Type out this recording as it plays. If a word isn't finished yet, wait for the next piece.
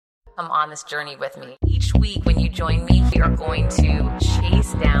come on this journey with me. Each week when you join me, we are going to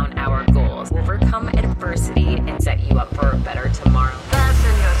chase down our goals, overcome adversity, and set you up for a better tomorrow. Fasten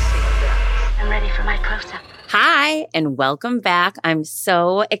your seatbelts. I'm ready for my close-up. Hi, and welcome back. I'm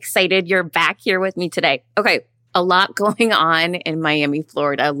so excited you're back here with me today. Okay, a lot going on in Miami,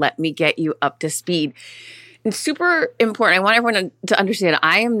 Florida. Let me get you up to speed. It's super important. I want everyone to understand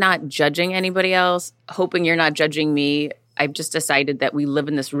I am not judging anybody else, hoping you're not judging me. I've just decided that we live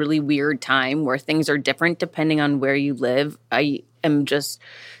in this really weird time where things are different depending on where you live. I am just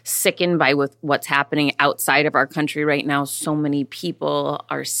sickened by what's happening outside of our country right now. So many people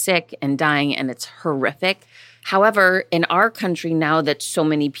are sick and dying, and it's horrific. However, in our country, now that so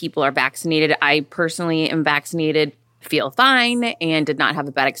many people are vaccinated, I personally am vaccinated, feel fine, and did not have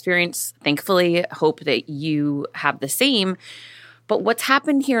a bad experience. Thankfully, hope that you have the same. But what's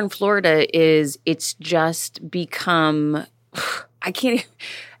happened here in Florida is it's just become,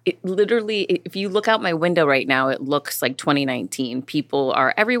 literally, if you look out my window right now, it looks like 2019. People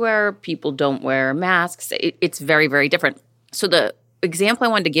are everywhere. People don't wear masks. It's very, very different. So the example I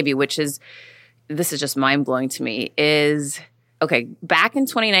wanted to give you, which is, this is just mind-blowing to me, is, okay, back in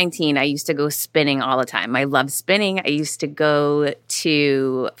 2019, I used to go spinning all the time. I love spinning. I used to go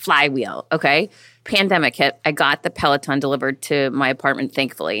to Flywheel, okay? Pandemic hit. I got the Peloton delivered to my apartment,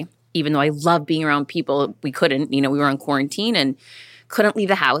 thankfully. Even though I love being around people, we couldn't. We were on quarantine and couldn't leave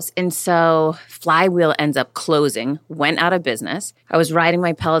the house. And so Flywheel ends up closing, went out of business. I was riding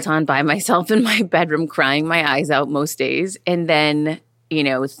my Peloton by myself in my bedroom, crying my eyes out most days. And then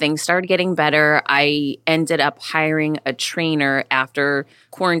things started getting better. I ended up hiring a trainer after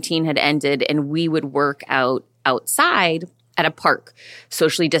quarantine had ended, and we would work out outside at a park,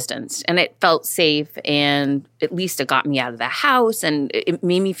 socially distanced. And it felt safe, and at least it got me out of the house, and it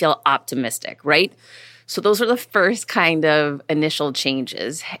made me feel optimistic, right? So those were the first kind of initial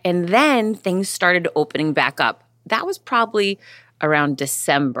changes. And then things started opening back up. That was probably around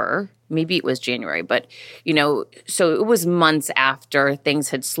December. Maybe it was January, but, so it was months after things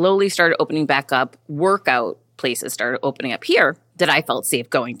had slowly started opening back up. Workout places started opening up here that I felt safe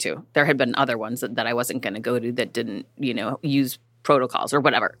going to. There had been other ones that I wasn't going to go to that didn't, use protocols or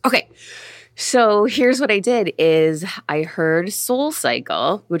whatever. Okay. So here's what I did is I heard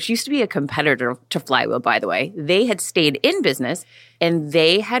SoulCycle, which used to be a competitor to Flywheel, by the way. They had stayed in business and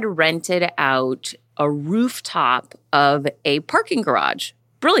they had rented out a rooftop of a parking garage.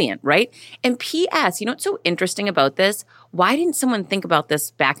 Brilliant, right? And P.S., what's so interesting about this? Why didn't someone think about this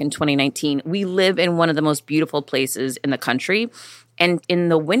back in 2019? We live in one of the most beautiful places in the country. And in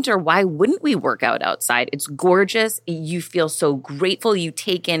the winter, why wouldn't we work out outside? It's gorgeous. You feel so grateful. You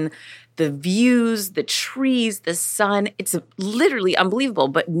take in the views, the trees, the sun. It's literally unbelievable.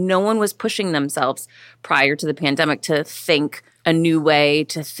 But no one was pushing themselves prior to the pandemic to think a new way,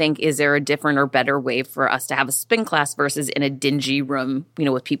 to think, is there a different or better way for us to have a spin class versus in a dingy room,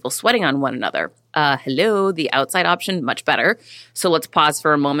 with people sweating on one another? Hello, the outside option, much better. So let's pause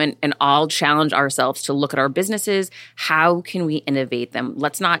for a moment and all challenge ourselves to look at our businesses. How can we innovate them?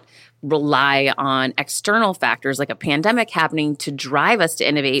 Let's not rely on external factors like a pandemic happening to drive us to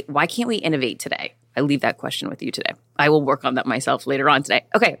innovate. Why can't we innovate today? I leave that question with you today. I will work on that myself later on today.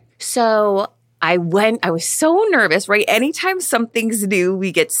 Okay, so I was so nervous, right? Anytime something's new,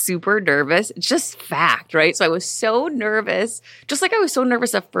 we get super nervous. It's just fact, right? So I was so nervous, just like I was so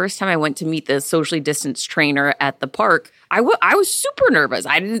nervous the first time I went to meet the socially distanced trainer at the park. I was super nervous.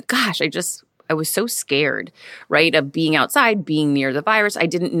 I was so scared, right, of being outside, being near the virus. I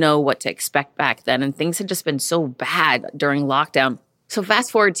didn't know what to expect back then, and things had just been so bad during lockdown. So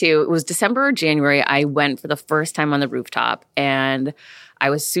fast forward to, it was December or January, I went for the first time on the rooftop, and I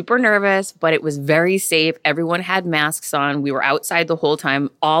was super nervous, but it was very safe. Everyone had masks on. We were outside the whole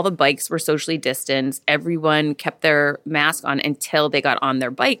time. All the bikes were socially distanced. Everyone kept their mask on until they got on their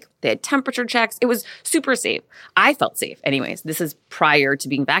bike. They had temperature checks. It was super safe. I felt safe. Anyways, this is prior to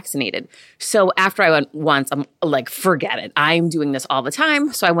being vaccinated. So after I went once, I'm like, forget it. I'm doing this all the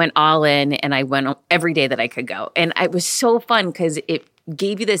time. So I went all in and I went every day that I could go. And it was so fun because it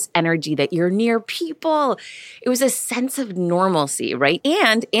gave you this energy that you're near people. It was a sense of normalcy, right?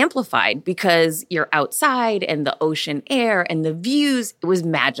 And amplified because you're outside and the ocean air and the views. It was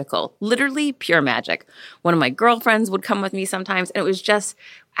magical, literally pure magic. One of my girlfriends would come with me sometimes, and it was just,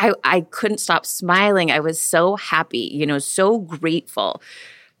 I couldn't stop smiling. I was so happy, so grateful.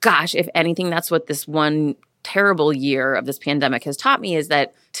 Gosh, if anything, that's what this one terrible year of this pandemic has taught me, is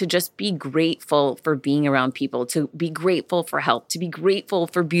that to just be grateful for being around people, to be grateful for help, to be grateful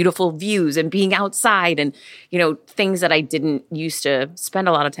for beautiful views and being outside and, things that I didn't used to spend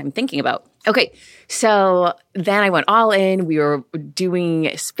a lot of time thinking about. Okay, so then I went all in. We were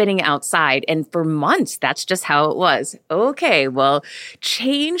doing spinning outside. And for months, that's just how it was. Okay, well,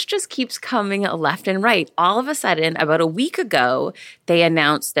 change just keeps coming left and right. All of a sudden, about a week ago, they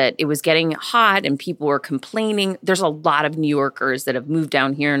announced that it was getting hot and people were complaining. There's a lot of New Yorkers that have moved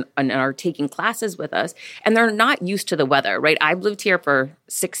down here and are taking classes with us. And they're not used to the weather, right? I've lived here for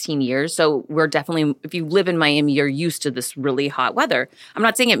 16 years. So we're definitely, if you live in Miami, you're used to this really hot weather. I'm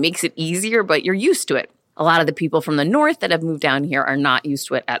not saying it makes it easier, but you're used to it. A lot of the people from the north that have moved down here are not used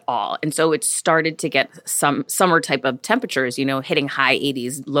to it at all. And so it started to get some summer type of temperatures, hitting high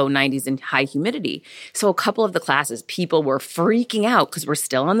 80s, low 90s, and high humidity. So a couple of the classes, people were freaking out because we're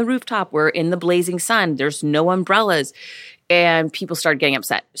still on the rooftop. We're in the blazing sun. There's no umbrellas. And people started getting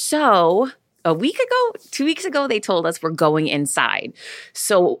upset. So a week ago, 2 weeks ago, they told us we're going inside.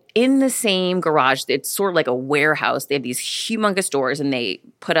 So in the same garage, it's sort of like a warehouse. They have these humongous doors and they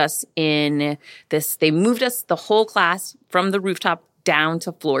put us in this, they moved us the whole class from the rooftop down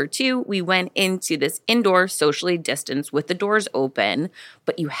to floor 2. We went into this indoor socially distanced with the doors open,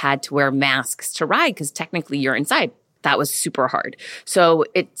 but you had to wear masks to ride because technically you're inside. That was super hard. So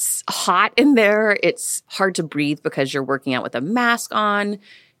it's hot in there. It's hard to breathe because you're working out with a mask on.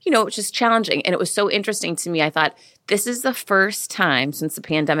 It's just challenging. And it was so interesting to me. I thought, this is the first time since the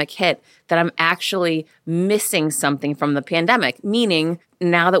pandemic hit that I'm actually missing something from the pandemic, meaning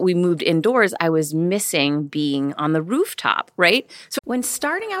now that we moved indoors, I was missing being on the rooftop, right? So when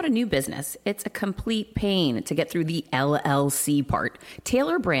starting out a new business, it's a complete pain to get through the LLC part.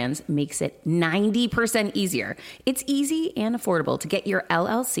 Taylor Brands makes it 90% easier. It's easy and affordable to get your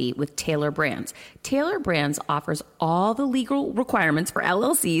LLC with Taylor Brands. Taylor Brands offers all the legal requirements for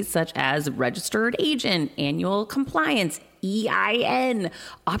LLCs, such as registered agent, annual compliance, EIN,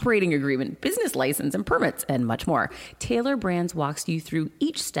 operating agreement, business license, and permits, and much more. Taylor Brands walks you through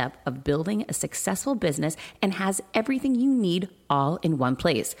each step of building a successful business and has everything you need all in one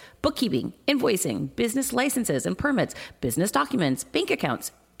place. Bookkeeping, invoicing, business licenses and permits, business documents, bank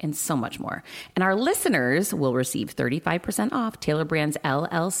accounts, and so much more. And our listeners will receive 35% off Taylor Brands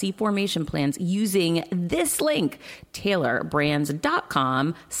LLC formation plans using this link,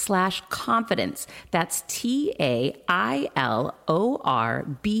 taylorbrands.com/confidence. That's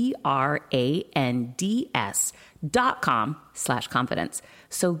TAILORBRANDS.com/confidence.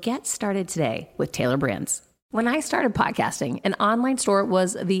 So get started today with Taylor Brands. When I started podcasting, an online store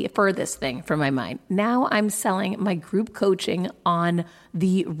was the furthest thing from my mind. Now I'm selling my group coaching on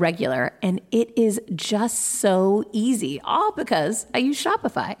the regular, and it is just so easy, all because I use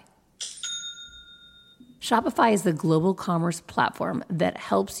Shopify. Shopify is the global commerce platform that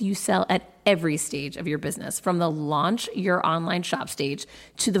helps you sell at every stage of your business, from the launch your online shop stage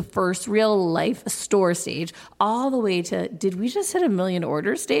to the first real life store stage, all the way to, did we just hit 1 million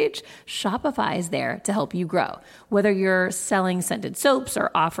orders stage? Shopify is there to help you grow. Whether you're selling scented soaps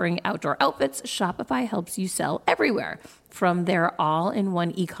or offering outdoor outfits, Shopify helps you sell everywhere. From their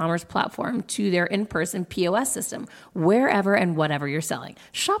all-in-one e-commerce platform to their in-person POS system, wherever and whatever you're selling,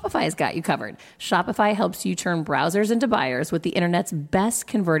 Shopify has got you covered. Shopify helps you turn browsers into buyers with the internet's best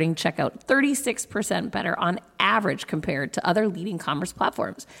converting checkout, 36% better on average compared to other leading commerce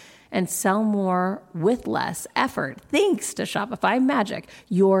platforms. And sell more with less effort thanks to Shopify Magic,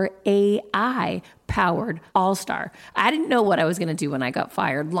 your AI-powered all-star. I didn't know what I was going to do when I got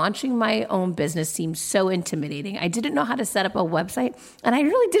fired. Launching my own business seemed so intimidating. I didn't know how to set up a website, and I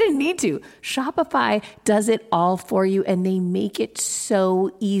really didn't need to. Shopify does it all for you, and they make it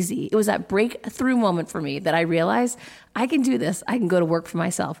so easy. It was that breakthrough moment for me that I realized I can do this. I can go to work for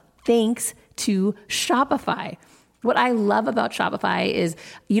myself thanks to Shopify. What I love about Shopify is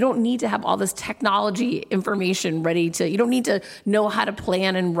you don't need to have all this technology information you don't need to know how to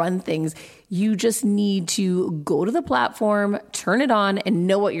plan and run things. You just need to go to the platform, turn it on, and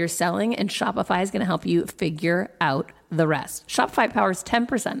know what you're selling, and Shopify is going to help you figure out the rest. Shopify powers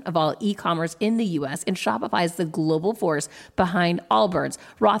 10% of all e-commerce in the U.S., and Shopify is the global force behind Allbirds,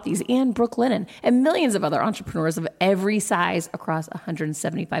 Rothy's, and Brooklinen, and millions of other entrepreneurs of every size across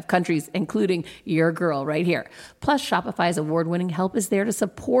 175 countries, including your girl right here. Plus, Shopify's award-winning help is there to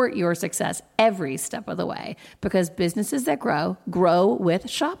support your success every step of the way, because businesses that grow with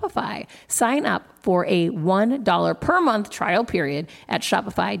Shopify. Sign up for a $1 per month trial period at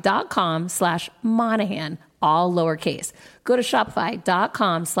shopify.com/Monahan, all lowercase. Go to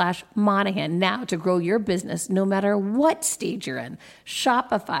shopify.com/Monahan now to grow your business no matter what stage you're in.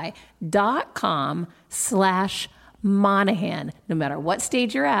 Shopify.com/Monahan. Monahan. No matter what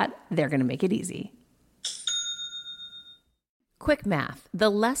stage you're at, they're going to make it easy. Quick math. The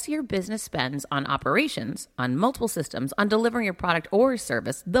less your business spends on operations, on multiple systems, on delivering your product or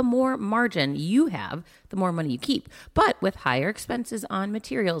service, the more margin you have, the more money you keep. But with higher expenses on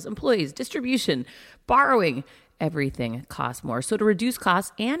materials, employees, distribution, borrowing, everything costs more. So to reduce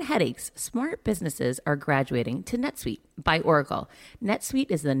costs and headaches, smart businesses are graduating to NetSuite by Oracle. NetSuite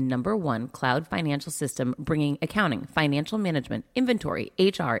is the #1 cloud financial system bringing accounting, financial management, inventory,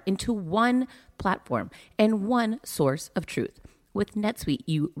 HR into one platform and one source of truth. With NetSuite,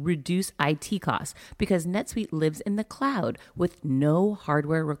 you reduce IT costs because NetSuite lives in the cloud with no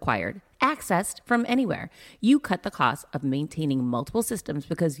hardware required, accessed from anywhere. You cut the cost of maintaining multiple systems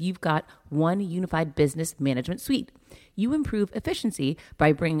because you've got one unified business management suite. You improve efficiency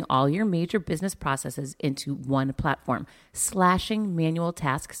by bringing all your major business processes into one platform, slashing manual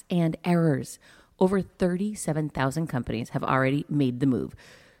tasks and errors. Over 37,000 companies have already made the move.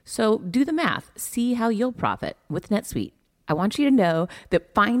 So do the math. See how you'll profit with NetSuite. I want you to know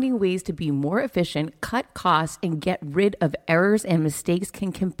that finding ways to be more efficient, cut costs, and get rid of errors and mistakes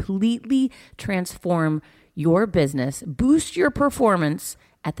can completely transform your business, boost your performance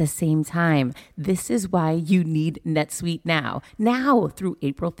at the same time. This is why you need NetSuite now. Now through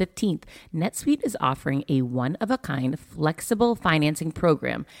April 15th, NetSuite is offering a one-of-a-kind flexible financing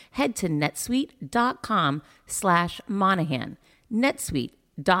program. Head to netsuite.com/Monahan.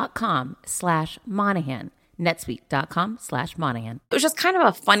 netsuite.com/Monahan. netsuite.com/Monahan. It was just kind of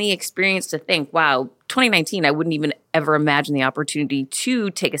a funny experience to think, wow, 2019, I wouldn't even ever imagine the opportunity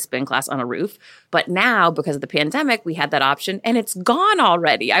to take a spin class on a roof. But now, because of the pandemic, we had that option and it's gone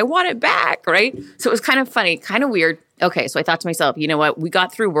already. I want it back, right? So it was kind of funny, kind of weird. Okay, so I thought to myself, you know what? We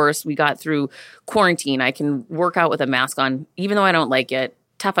got through worse. We got through quarantine. I can work out with a mask on, even though I don't like it.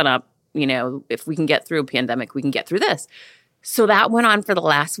 Toughen up. You know, if we can get through a pandemic, we can get through this. So that went on for the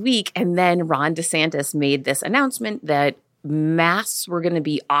last week. And then Ron DeSantis made this announcement that masks were going to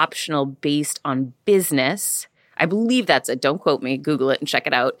be optional based on business. I believe that's it. Don't quote me. Google it and check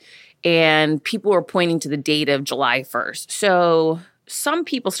it out. And people were pointing to the date of July 1st. So some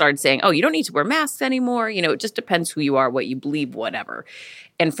people started saying, oh, you don't need to wear masks anymore. You know, it just depends who you are, what you believe, whatever.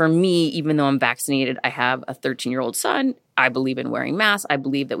 And for me, even though I'm vaccinated, I have a 13-year-old son. I believe in wearing masks. I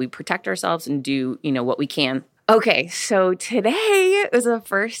believe that we protect ourselves and do, you know, what we can. Okay, so today was the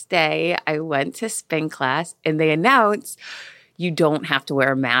first day I went to spin class and they announced you don't have to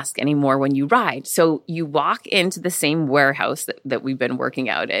wear a mask anymore when you ride. So you walk into the same warehouse that we've been working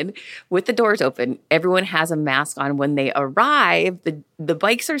out in with the doors open. Everyone has a mask on when they arrive. The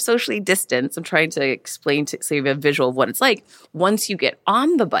bikes are socially distanced. I'm trying to explain so you have a visual of what it's like. Once you get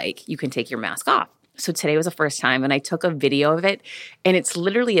on the bike, you can take your mask off. So today was the first time and I took a video of it and it's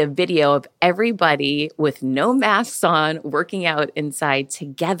literally a video of everybody with no masks on working out inside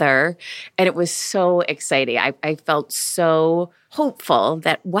together. And it was so exciting. I felt so hopeful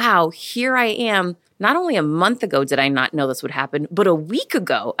that, wow, here I am. Not only a month ago did I not know this would happen, but a week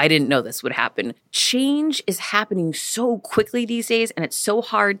ago, I didn't know this would happen. Change is happening so quickly these days, and it's so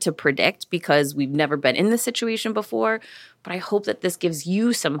hard to predict because we've never been in this situation before. But I hope that this gives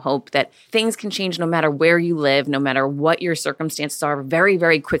you some hope that things can change no matter where you live, no matter what your circumstances are very,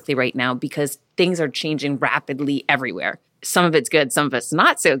 very quickly right now because things are changing rapidly everywhere. Some of it's good, some of it's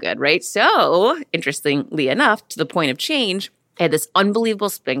not so good, right? So, interestingly enough, to the point of change, I had this unbelievable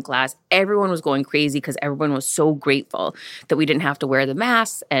spin class. Everyone was going crazy because everyone was so grateful that we didn't have to wear the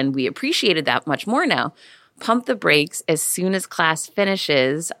masks, and we appreciated that much more now. Pump the brakes. As soon as class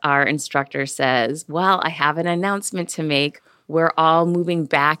finishes, our instructor says, well, I have an announcement to make. We're all moving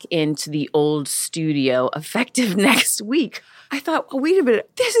back into the old studio effective next week. I thought, oh, wait a minute,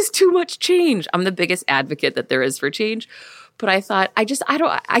 this is too much change. I'm the biggest advocate that there is for change. But I thought,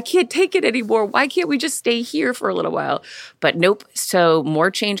 I can't take it anymore. Why can't we just stay here for a little while? But nope. So more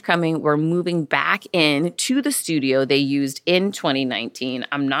change coming. We're moving back in to the studio they used in 2019.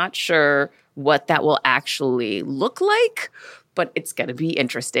 I'm not sure what that will actually look like, but it's going to be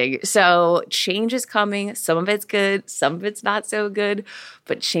interesting. So change is coming. Some of it's good. Some of it's not so good.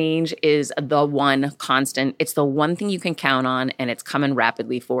 But change is the one constant. It's the one thing you can count on, and it's coming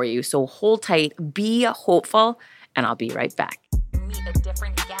rapidly for you. So hold tight. Be hopeful. And I'll be right back. Meet a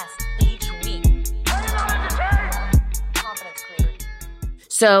different guest each week. Confidence creator.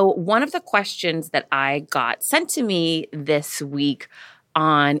 So one of the questions that I got sent to me this week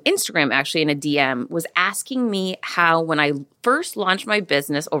on Instagram, actually in a DM, was asking me how when I first launched my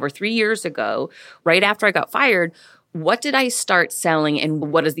business over 3 years ago, right after I got fired, what did I start selling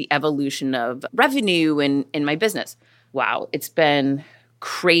and what is the evolution of revenue in my business? Wow, it's been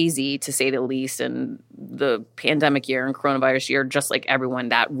crazy to say the least. And the pandemic year and coronavirus year, just like everyone,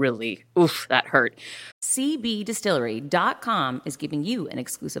 that really, that hurt. CBDistillery.com is giving you an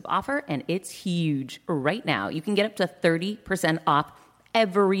exclusive offer, and it's huge. Right now, you can get up to 30% off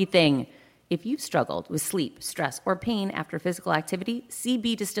everything. If you've struggled with sleep, stress, or pain after physical activity,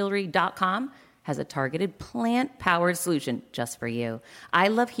 CBDistillery.com has a targeted plant-powered solution just for you. I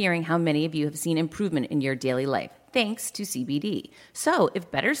love hearing how many of you have seen improvement in your daily life thanks to CBD. So if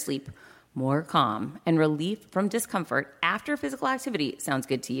better sleep, more calm, and relief from discomfort after physical activity sounds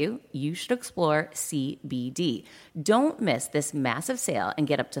good to you, you should explore CBD. Don't miss this massive sale and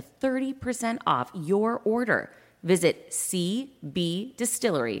get up to 30% off your order. Visit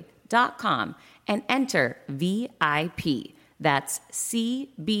cbdistillery.com and enter VIP. That's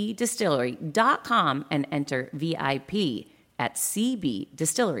cbdistillery.com and enter VIP at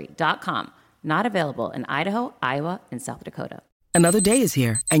cbdistillery.com. Not available in Idaho, Iowa, and South Dakota. Another day is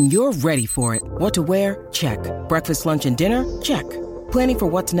here, and you're ready for it. What to wear? Check. Breakfast, lunch, and dinner? Check. Planning for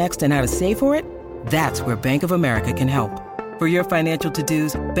what's next and how to save for it? That's where Bank of America can help. For your financial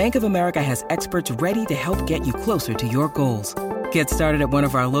to-dos, Bank of America has experts ready to help get you closer to your goals. Get started at one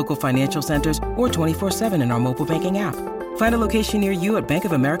of our local financial centers or 24/7 in our mobile banking app. Find a location near you at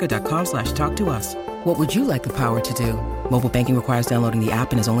bankofamerica.com/talktous. What would you like the power to do? Mobile banking requires downloading the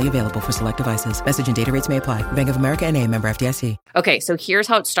app and is only available for select devices. Message and data rates may apply. Bank of America NA, member FDIC. Okay, so here's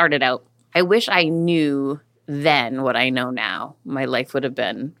how it started out. I wish I knew then what I know now. My life would have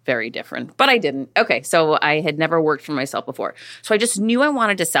been very different, but I didn't. Okay, so I had never worked for myself before. So I just knew I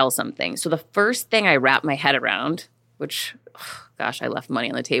wanted to sell something. So the first thing I wrapped my head around, which, I left money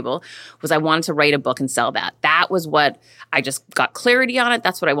on the table, was I wanted to write a book and sell that. That was what I just got clarity on it.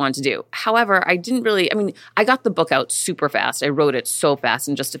 That's what I wanted to do. However, I got the book out super fast. I wrote it so fast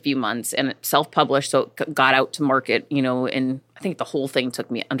in just a few months, and it self-published, so it got out to market, and I think the whole thing took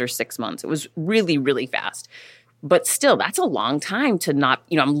me under 6 months. It was really, really fast. But still, that's a long time to not,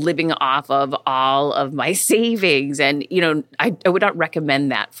 I'm living off of all of my savings. And, I would not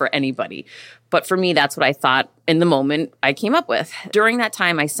recommend that for anybody. But for me, that's what I thought in the moment I came up with. During that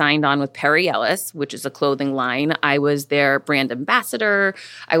time, I signed on with Perry Ellis, which is a clothing line. I was their brand ambassador.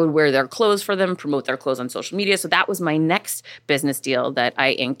 I would wear their clothes for them, promote their clothes on social media. So that was my next business deal that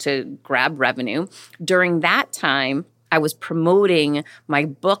I inked to grab revenue. During that time, I was promoting my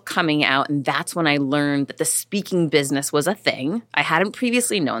book coming out, and that's when I learned that the speaking business was a thing. I hadn't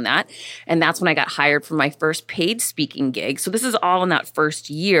previously known that, and that's when I got hired for my first paid speaking gig. So this is all in that first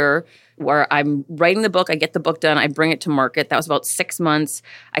year where I'm writing the book, I get the book done, I bring it to market. That was about 6 months.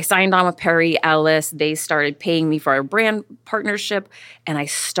 I signed on with Perry Ellis. They started paying me for our brand partnership, and I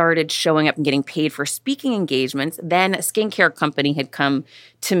started showing up and getting paid for speaking engagements. Then a skincare company had come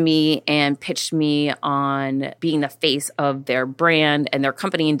to me and pitched me on being the face of their brand and their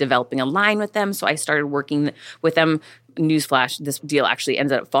company and developing a line with them. So I started working with them. Newsflash, this deal actually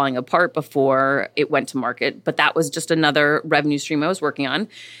ended up falling apart before it went to market, but that was just another revenue stream I was working on.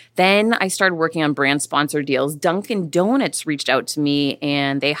 Then I started working on brand sponsor deals. Dunkin' Donuts reached out to me,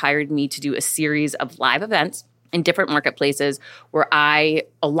 and they hired me to do a series of live events in different marketplaces where I,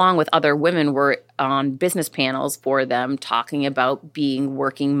 along with other women, were on business panels for them talking about being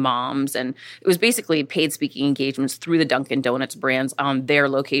working moms. And it was basically paid speaking engagements through the Dunkin' Donuts brands on their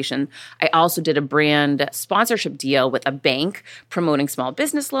location. I also did a brand sponsorship deal with a bank promoting small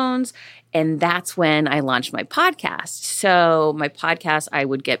business loans. And that's when I launched my podcast. So my podcast, I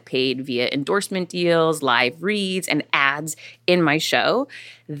would get paid via endorsement deals, live reads, and ads in my show.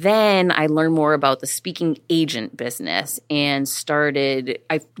 Then I learned more about the speaking agent business and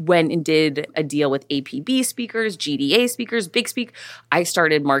I went and did a deal with APB speakers, GDA speakers, Big Speak. I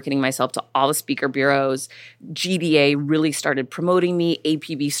started marketing myself to all the speaker bureaus. GDA really started promoting me.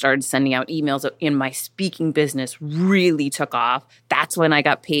 APB started sending out emails, and my speaking business really took off. That's when I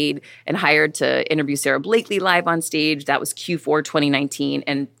got paid and hired to interview Sarah Blakely live on stage. That was Q4 2019,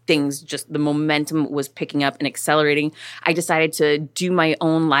 and the momentum was picking up and accelerating. I decided to do my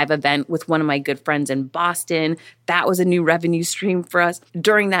own live event with one of my good friends in Boston. That was a new revenue stream for us.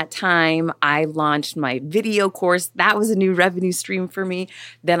 During that time, I launched my video course. That was a new revenue stream for me.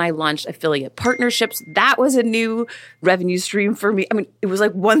 Then I launched affiliate partnerships. That was a new revenue stream for me. I mean, it was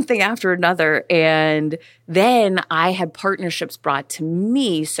like one thing after another. And then I had partnerships brought to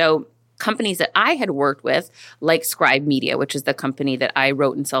me. So companies that I had worked with, like Scribe Media, which is the company that I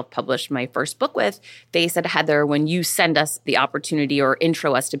wrote and self-published my first book with, they said, Heather, when you send us the opportunity or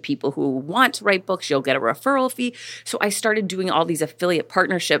intro us to people who want to write books, you'll get a referral fee. So I started doing all these affiliate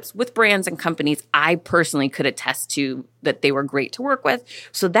partnerships with brands and companies I personally could attest to that they were great to work with.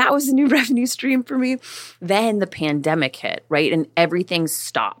 So that was a new revenue stream for me. Then the pandemic hit, right? And everything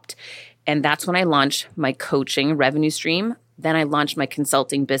stopped. And that's when I launched my coaching revenue stream. Then I launched my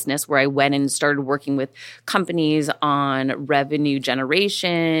consulting business where I went and started working with companies on revenue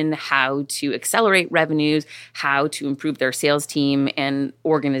generation, how to accelerate revenues, how to improve their sales team and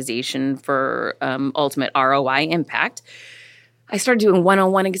organization for ultimate ROI impact. I started doing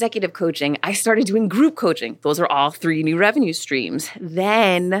one-on-one executive coaching. I started doing group coaching. Those are all 3 new revenue streams.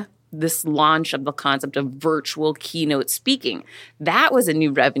 Then this launch of the concept of virtual keynote speaking. That was a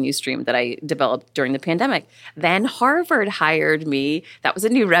new revenue stream that I developed during the pandemic. Then Harvard hired me. That was a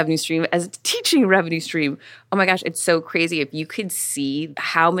new revenue stream as a teaching revenue stream. Oh my gosh, it's so crazy. If you could see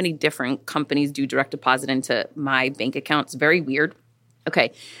how many different companies do direct deposit into my bank account, it's very weird.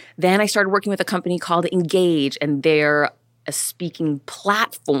 Okay. Then I started working with a company called Engage, and they're a speaking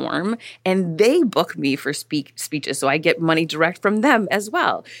platform, and they book me for speeches. So I get money direct from them as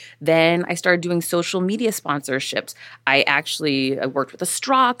well. Then I started doing social media sponsorships. I worked with a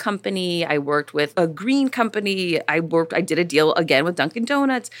straw company. I worked with a green company. I did a deal again with Dunkin'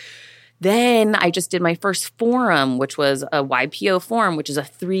 Donuts. Then I just did my first forum, which was a YPO forum, which is a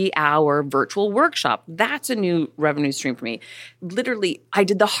 3-hour virtual workshop. That's a new revenue stream for me. Literally, I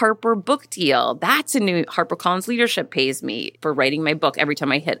did the Harper book deal. That's a new HarperCollins Leadership pays me for writing my book. Every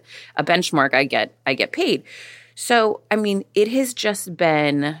time I hit a benchmark, I get paid. So, I mean, it has just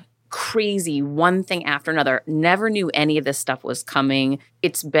been crazy, one thing after another. Never knew any of this stuff was coming.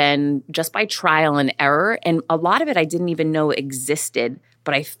 It's been just by trial and error. And a lot of it I didn't even know existed,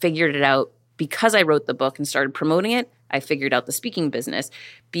 but I figured it out because I wrote the book and started promoting it. I figured out the speaking business.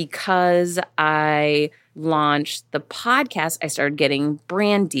 Because I launched the podcast, I started getting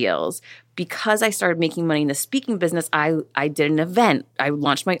brand deals. Because I started making money in the speaking business, I did an event. I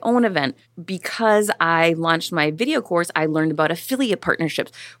launched my own event. Because I launched my video course, I learned about affiliate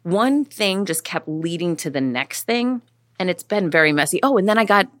partnerships. One thing just kept leading to the next thing. And it's been very messy. Oh, and then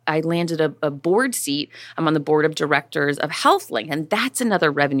I landed a board seat. I'm on the board of directors of HealthLink, and that's another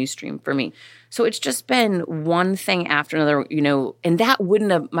revenue stream for me. So it's just been one thing after another,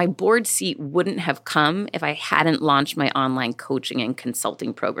 and my board seat wouldn't have come if I hadn't launched my online coaching and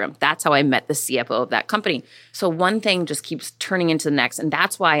consulting program. That's how I met the CFO of that company. So one thing just keeps turning into the next. And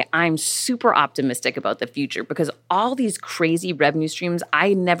that's why I'm super optimistic about the future, because all these crazy revenue streams,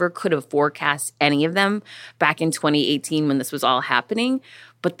 I never could have forecast any of them back in 2018 when this was all happening.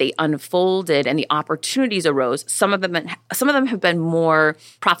 But they unfolded and the opportunities arose. Some of them have been more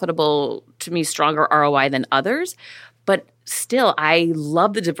profitable to me, stronger ROI than others. But still, I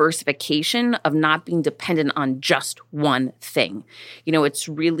love the diversification of not being dependent on just one thing. That's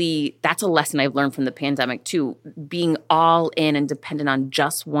a lesson I've learned from the pandemic too. Being all in and dependent on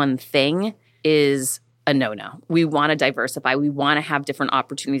just one thing is a no-no. We want to diversify. We want to have different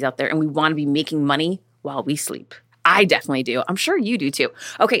opportunities out there, and we want to be making money while we sleep. I definitely do. I'm sure you do too.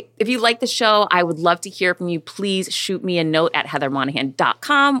 Okay, if you like the show, I would love to hear from you. Please shoot me a note at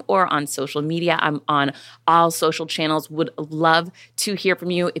heathermonahan.com or on social media. I'm on all social channels. Would love to hear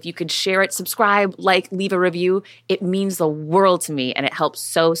from you. If you could share it, subscribe, leave a review. It means the world to me, and it helps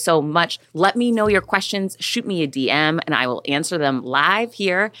so, so much. Let me know your questions. Shoot me a DM, and I will answer them live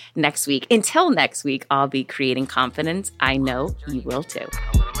here next week. Until next week, I'll be creating confidence. I know you will too.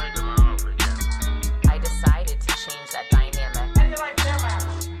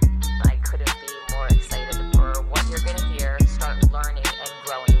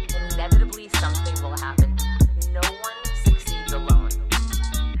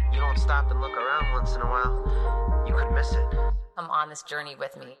 Stop and look around once in a while, you could miss it. Come on this journey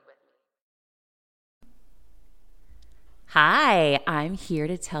with me. Hi, I'm here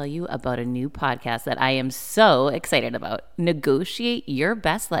to tell you about a new podcast that I am so excited about, Negotiate Your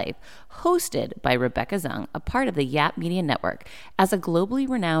Best Life, hosted by Rebecca Zung, a part of the Yap Media Network. As a globally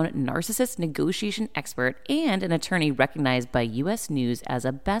renowned narcissist negotiation expert and an attorney recognized by U.S. News as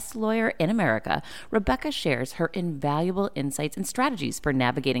a best lawyer in America, Rebecca shares her invaluable insights and strategies for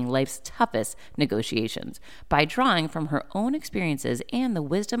navigating life's toughest negotiations. By drawing from her own experiences and the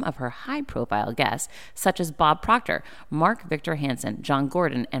wisdom of her high-profile guests, such as Bob Proctor, Mark Victor Hansen, John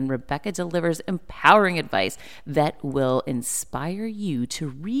Gordon, and Rebecca delivers empowering advice that will inspire you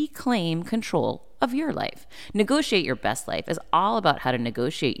to reclaim control of your life. Negotiate Your Best Life is all about how to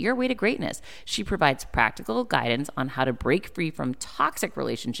negotiate your way to greatness. She provides practical guidance on how to break free from toxic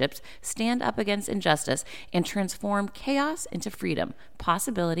relationships, stand up against injustice, and transform chaos into freedom,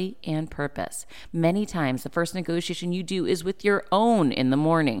 possibility, and purpose. Many times, the first negotiation you do is with your own in the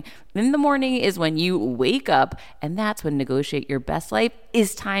morning. In the morning is when you wake up, and that's when Negotiate Your Best Life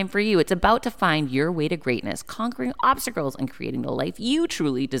is time for you. It's about to find your way to greatness, conquering obstacles and creating the life you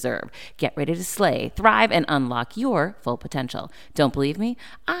truly deserve. Get ready to slay, thrive, and unlock your full potential. Don't believe me?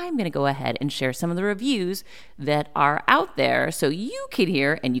 I'm going to go ahead and share some of the reviews that are out there so you can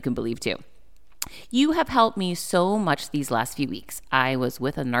hear and you can believe too. You have helped me so much these last few weeks. I was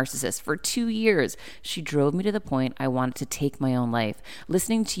with a narcissist for 2 years. She drove me to the point I wanted to take my own life.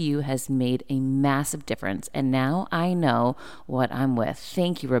 Listening to you has made a massive difference, and now I know what I'm with.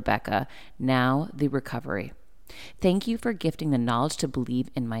 Thank you, Rebecca. Now the recovery. Thank you for gifting the knowledge to believe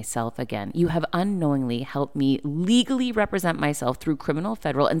in myself again. You have unknowingly helped me legally represent myself through criminal,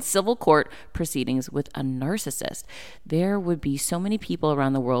 federal, and civil court proceedings with a narcissist. There would be so many people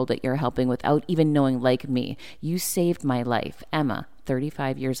around the world that you're helping without even knowing, like me. You saved my life. Emma,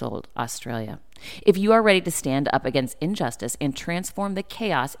 35 years old, Australia. If you are ready to stand up against injustice and transform the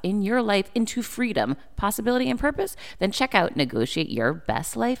chaos in your life into freedom, possibility, and purpose, then check out Negotiate Your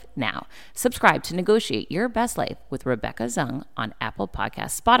Best Life now. Subscribe to Negotiate Your Best Life with Rebecca Zung on Apple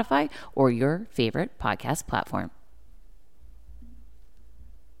Podcasts, Spotify, or your favorite podcast platform.